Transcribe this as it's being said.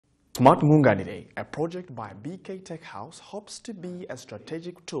Smart Munganire, a project by BKTechouse, hopes to be a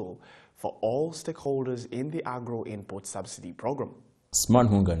strategic tool for all stakeholders in the Agro-Input Subsidy program. Smart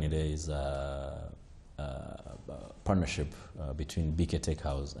Munganire is a partnership between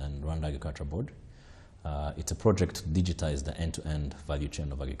BKTechouse and Rwanda Agriculture Board. It's a project to digitize the end-to-end value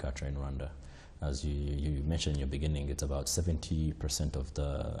chain of agriculture in Rwanda. As you mentioned in your beginning, it's about 70% of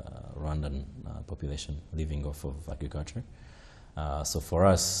the Rwandan population living off of agriculture. So for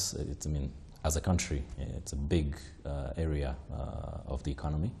us, as a country, it's a big area of the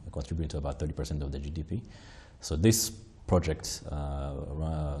economy, contributing to about 30% of the GDP. So this project,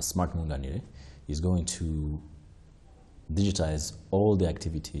 Smart Munganire, is going to digitize all the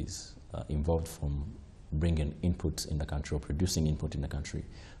activities involved from bringing input in the country or producing input in the country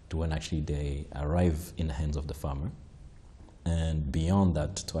to when actually they arrive in the hands of the farmer, and beyond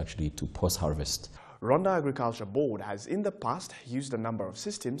that to post-harvest. Rwanda Agriculture Board has in the past used a number of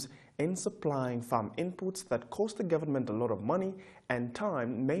systems in supplying farm inputs that cost the government a lot of money and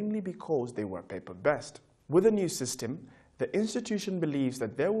time, mainly because they were paper-based. With the new system, the institution believes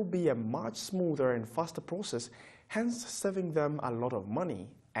that there will be a much smoother and faster process, hence saving them a lot of money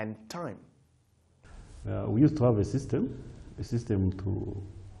and time. We used to have a system to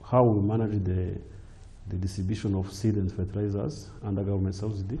how we manage the distribution of seed and fertilizers under government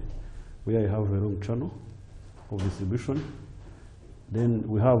subsidy. We have a long channel of distribution. Then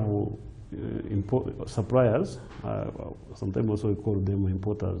we have suppliers. Sometimes also we call them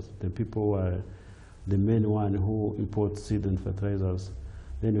importers. The people are the main one who import seed and fertilizers.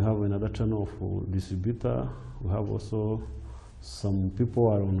 Then you have another channel for distributor. We have also some people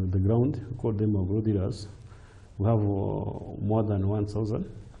are on the ground. We call them agro dealers. We have more than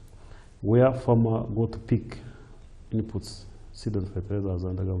 1,000 where farmers go to pick inputs, seed and fertilizers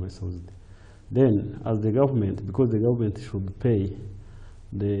under government subsidy. Then, as the government, because the government should pay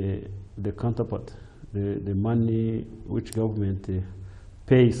the counterpart, the money which government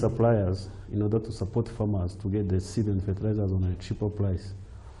pays suppliers in order to support farmers to get the seed and fertilizers on a cheaper price.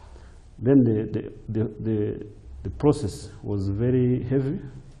 Then the process was very heavy.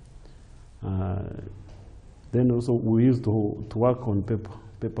 Then also we used to work on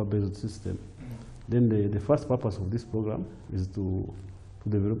paper-based system. Then the first purpose of this program is to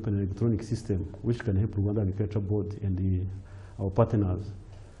develop an electronic system which can help Rwanda Agriculture Board and our partners,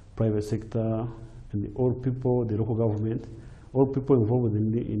 private sector, and all people, the local government, all people involved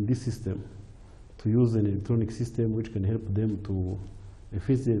in this system, to use an electronic system which can help them to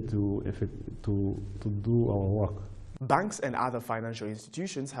do our work. Banks and other financial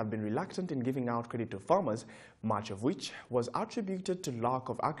institutions have been reluctant in giving out credit to farmers, much of which was attributed to lack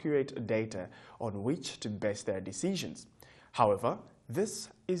of accurate data on which to base their decisions. However, this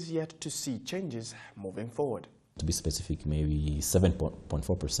is yet to see changes moving forward. To be specific, maybe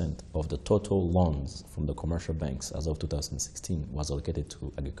 7.4% of the total loans from the commercial banks as of 2016 was allocated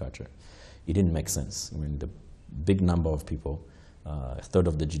to agriculture. It didn't make sense. The big number of people, a third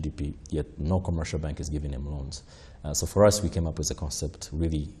of the GDP, yet no commercial bank is giving them loans. So for us, we came up with a concept,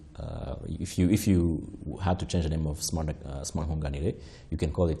 really, if you had to change the name of Smart Munganire, you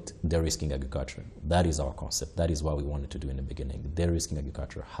can call it de-risking agriculture. That is our concept. That is what we wanted to do in the beginning, de-risking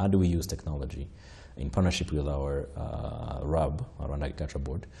agriculture. How do we use technology in partnership with our RAB, our Rwanda Agriculture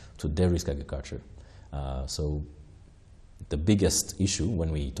Board, to de-risk agriculture? So the biggest issue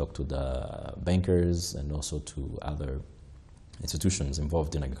when we talk to the bankers and also to other institutions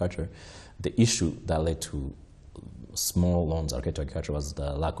involved in agriculture, the issue that led to small loans allocated to agriculture was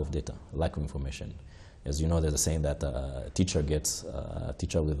the lack of data, lack of information. As you know, there's a saying that a teacher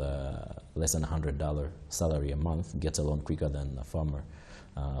with a less than $100 salary a month gets a loan quicker than a farmer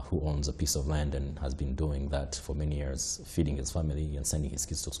who owns a piece of land and has been doing that for many years, feeding his family and sending his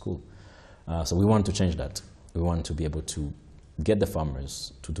kids to school. So we want to change that. We want to be able to get the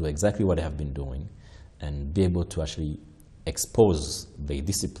farmers to do exactly what they have been doing and be able to actually expose the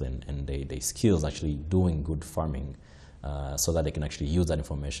discipline and the skills actually doing good farming so that they can actually use that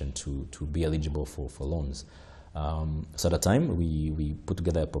information to be eligible for loans. So at the time, we put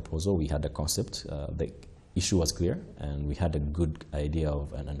together a proposal. We had a concept. The issue was clear, and we had a good idea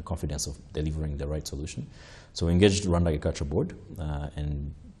of and confidence of delivering the right solution. So we engaged Rwanda Agriculture Board,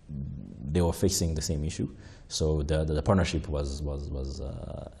 and they were facing the same issue. So the partnership was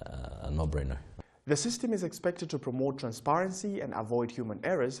a no-brainer. The system is expected to promote transparency and avoid human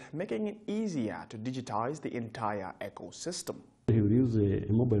errors, making it easier to digitize the entire ecosystem. You will use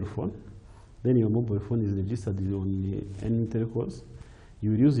a mobile phone, then your mobile phone is registered on any telcos. You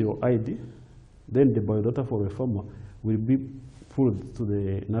will use your ID, then the biodata for a farmer will be pulled to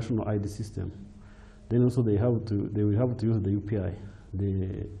the national ID system. Then also they will have to use the UPI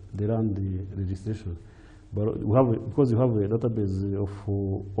they run the registration. But we have, because you have a database of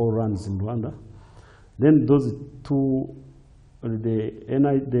all runs in Rwanda, then those two,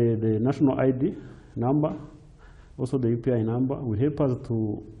 the national ID number, also the UPI number, will help us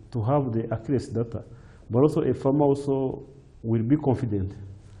to have the accurate data. But also a farmer also will be confident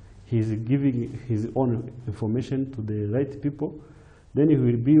he's giving his own information to the right people. Then he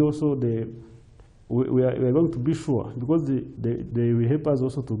will be also we are going to be sure, because they will help us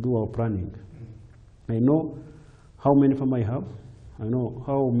also to do our planning. I know how many farmers I have. I know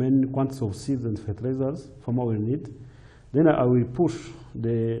how many quantities of seeds and fertilizers farmer will need. Then I will push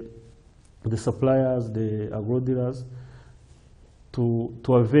the suppliers, the agro dealers, to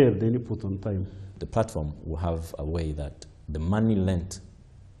avail the input on time. The platform will have a way that the money lent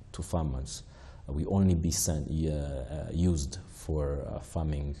to farmers will only be used for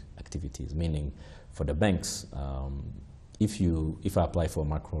farming activities, meaning for the banks, if I apply for a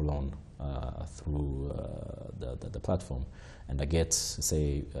macro loan through the platform and I get,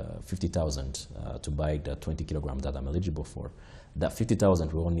 say, 50,000 to buy the 20 kilograms that I'm eligible for, that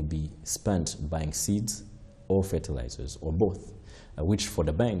 50,000 will only be spent buying seeds or fertilizers or both, which for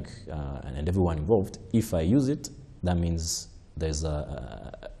the bank and everyone involved, if I use it, that means there's an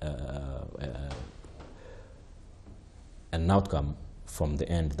outcome from the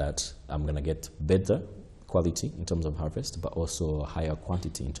end that I'm going to get better quality in terms of harvest, but also higher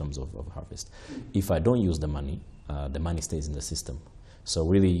quantity in terms of harvest. If I don't use the money stays in the system. So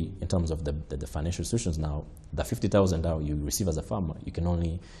really, in terms of the financial institutions now, the 50,000 now you receive as a farmer, you can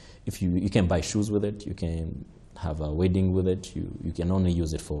only, if you can buy shoes with it, you can have a wedding with it, you can only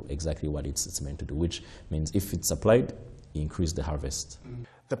use it for exactly what it's meant to do, which means if it's applied, you increase the harvest.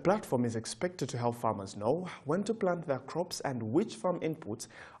 The platform is expected to help farmers know when to plant their crops and which farm inputs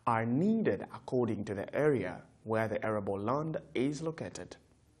are needed according to the area where the arable land is located.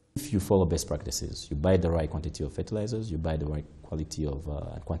 If you follow best practices, you buy the right quantity of fertilizers, you buy the right quality of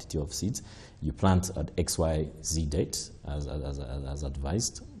quantity of seeds, you plant at XYZ date as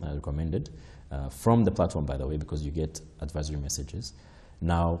advised, recommended, from the platform, by the way, because you get advisory messages.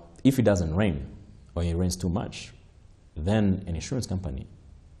 Now, if it doesn't rain or it rains too much, then an insurance company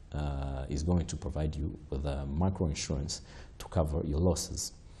is going to provide you with a micro insurance to cover your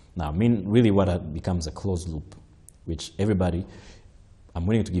losses. Now, really what becomes a closed loop, which everybody, I'm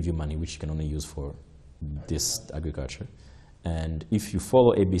willing to give you money, which you can only use for this agriculture. And if you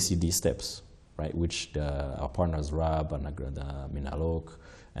follow ABCD steps, right, which our partners, RAB and Minalok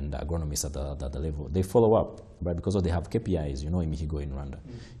and the agronomists at the level, they follow up, right, because they have KPIs, in Mihigo in Rwanda,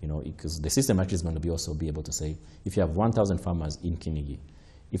 because the system actually is going to also be able to say, if you have 1,000 farmers in Kinigi,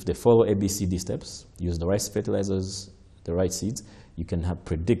 if they follow ABCD steps, use the right fertilizers, the right seeds, you can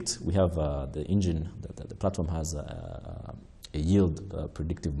predict. We have the engine, the platform has a yield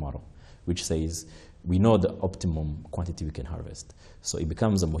predictive model, which says we know the optimum quantity we can harvest. So it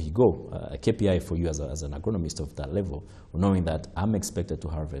becomes a Mohigo, a KPI for you as an agronomist of that level, knowing that I'm expected to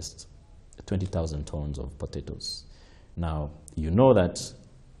harvest 20,000 tons of potatoes. Now, you know that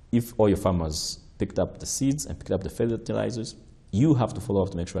if all your farmers picked up the seeds and picked up the fertilizers, you have to follow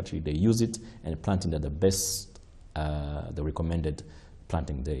up to make sure actually they use it and planting at the best, the recommended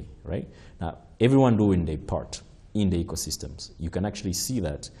planting day, right? Now, everyone doing their part in the ecosystems, you can actually see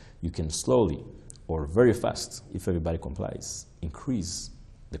that you can slowly or very fast, if everybody complies, increase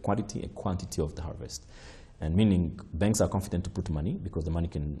the quantity and quantity of the harvest. And meaning banks are confident to put money because the money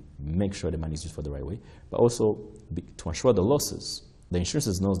can make sure the money is used for the right way, but also to ensure the losses. The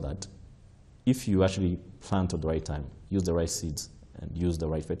insurance knows that if you actually plant at the right time, use the right seeds, and use the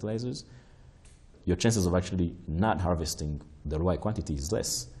right fertilizers, your chances of actually not harvesting the right quantity is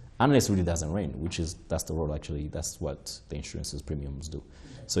less, unless it really doesn't rain, that's the role actually, that's what the insurance's premiums do.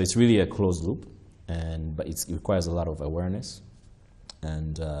 So it's really a closed loop, but it requires a lot of awareness.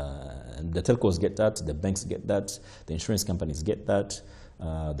 And the telcos get that, the banks get that, the insurance companies get that.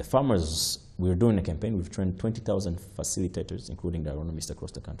 The farmers, we're doing a campaign, we've trained 20,000 facilitators, including the agronomists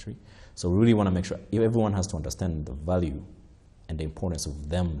across the country. So we really want to make sure everyone has to understand the value and the importance of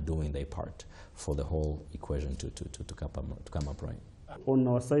them doing their part for the whole equation to come up right. On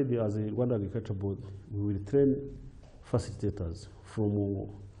our side, as a Rwanda Agriculture Board, we will train facilitators from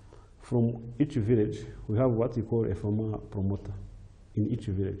each village. We have what we call a farmer promoter in each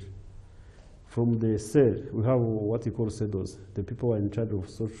village. From the SED, we have what we call SEDOs, the people who are in charge of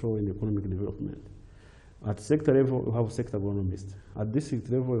social and economic development. At sector level, we have sector agronomists. At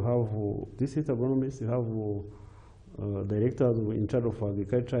district level, we have district agronomists, we have directors in charge of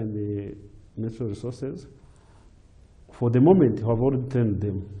agriculture and the natural resources. For the moment, we have already trained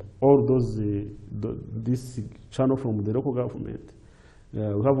them. All those, this channel from the local government, We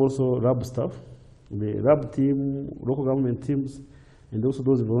have also RAB staff, the RAB team, local government teams, and also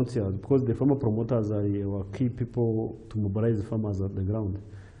those volunteers, because the farmer promoters are our key people to mobilize the farmers at the ground.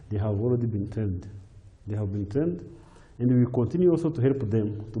 They have already been trained. They have been trained, and we will continue also to help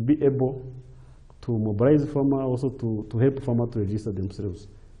them to be able to mobilize the farmer, also to help farmers to register themselves.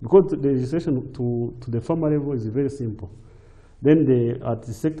 Because the registration to the farmer level is very simple. Then at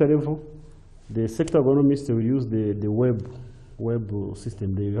the sector level, the sector agronomists will use the web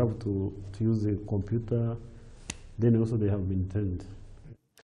system. They have to use a computer. Then also they have been trained.